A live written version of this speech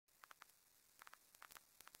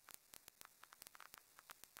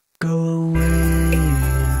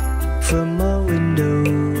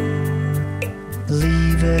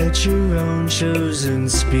at your own chosen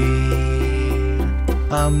speed.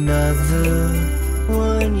 I'm not the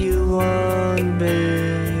one you want,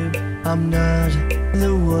 babe. I'm not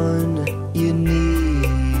the one you need.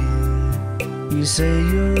 You say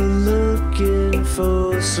you're looking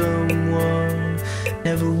for someone,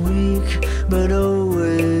 never weak but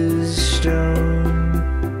always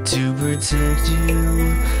strong, to protect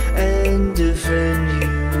you and defend you,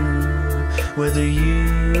 whether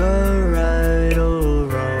you are right or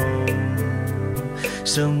wrong.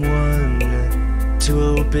 Someone to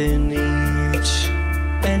open each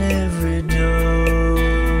and every door.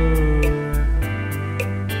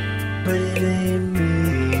 But it ain't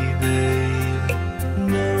me, babe.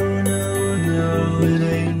 No, no, no, it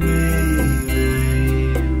ain't me,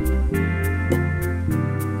 babe.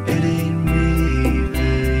 It ain't me,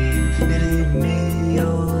 babe. It ain't me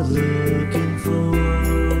you're looking for,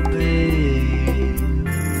 babe.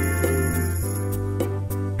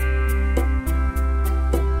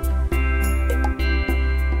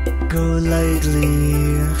 Go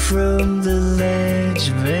lightly from the ledge,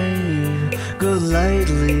 babe. Go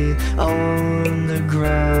lightly on the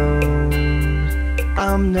ground.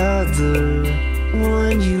 I'm not the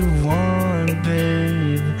one you want,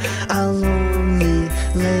 babe. I'll only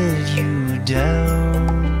let you down.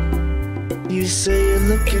 You say you're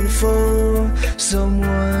looking for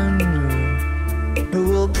someone who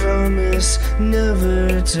will promise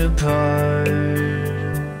never to part,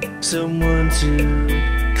 someone to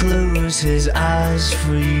close his eyes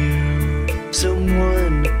for you,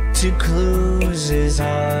 someone to close his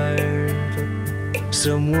heart,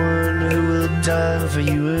 someone who will die for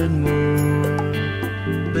you and more.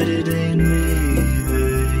 But it ain't me,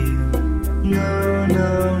 babe. No,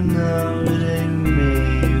 no, no, it ain't me,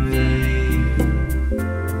 babe.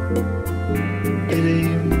 It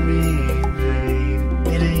ain't me, babe.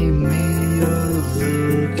 It ain't me you're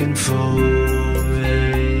looking for,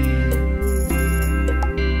 babe.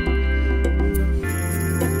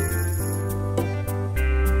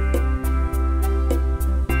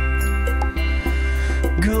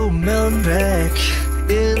 Go melt back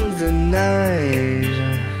in the night.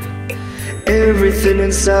 Everything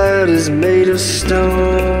inside is made of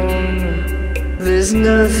stone. There's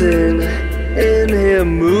nothing in here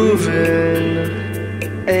moving,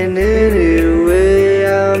 and anyway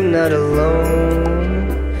I'm not alone.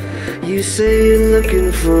 You say you're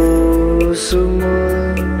looking for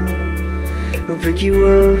someone who'll pick you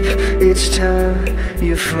up each time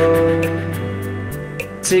you fall.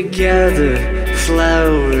 Together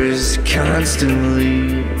flowers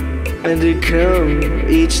constantly, and to come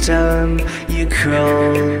each time you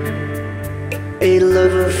crawl. A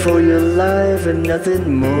lover for your life and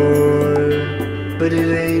nothing more. But it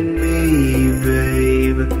ain't me,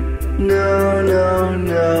 babe. No, no,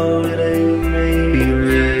 no, it ain't me,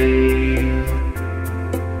 babe.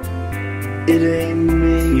 It ain't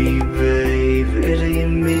me, babe. It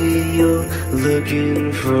ain't me you're looking